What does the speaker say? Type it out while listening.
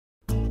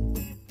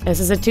This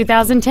is a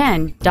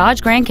 2010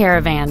 Dodge Grand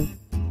Caravan.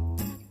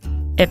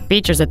 It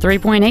features a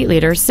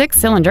 3.8-liter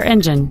six-cylinder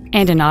engine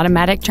and an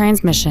automatic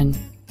transmission.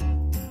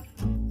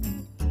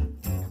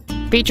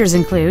 Features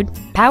include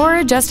power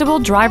adjustable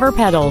driver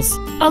pedals,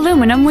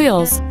 aluminum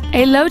wheels,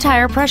 a low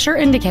tire pressure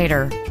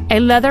indicator,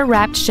 a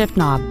leather-wrapped shift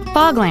knob,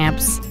 fog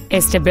lamps, a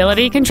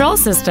stability control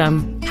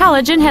system,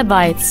 halogen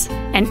headlights,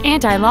 an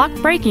anti-lock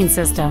braking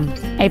system,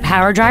 a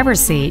power driver's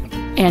seat,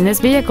 and this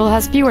vehicle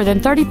has fewer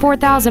than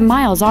 34,000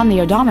 miles on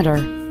the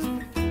odometer.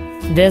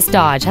 This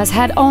Dodge has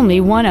had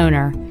only one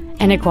owner,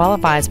 and it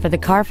qualifies for the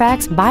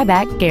Carfax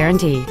buyback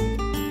guarantee.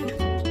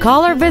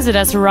 Call or visit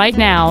us right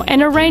now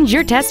and arrange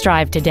your test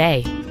drive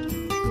today.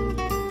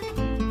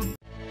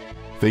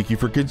 Thank you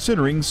for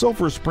considering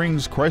Sulphur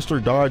Springs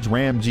Chrysler Dodge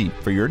Ram Jeep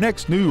for your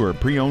next new or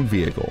pre-owned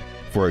vehicle.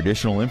 For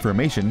additional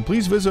information,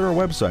 please visit our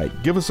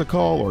website, give us a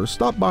call, or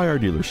stop by our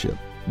dealership.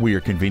 We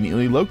are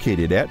conveniently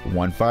located at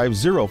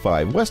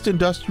 1505 West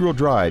Industrial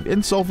Drive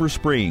in Sulphur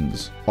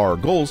Springs. Our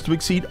goal is to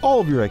exceed all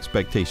of your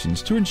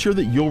expectations to ensure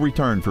that you'll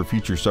return for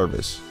future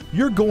service.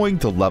 You're going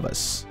to love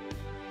us.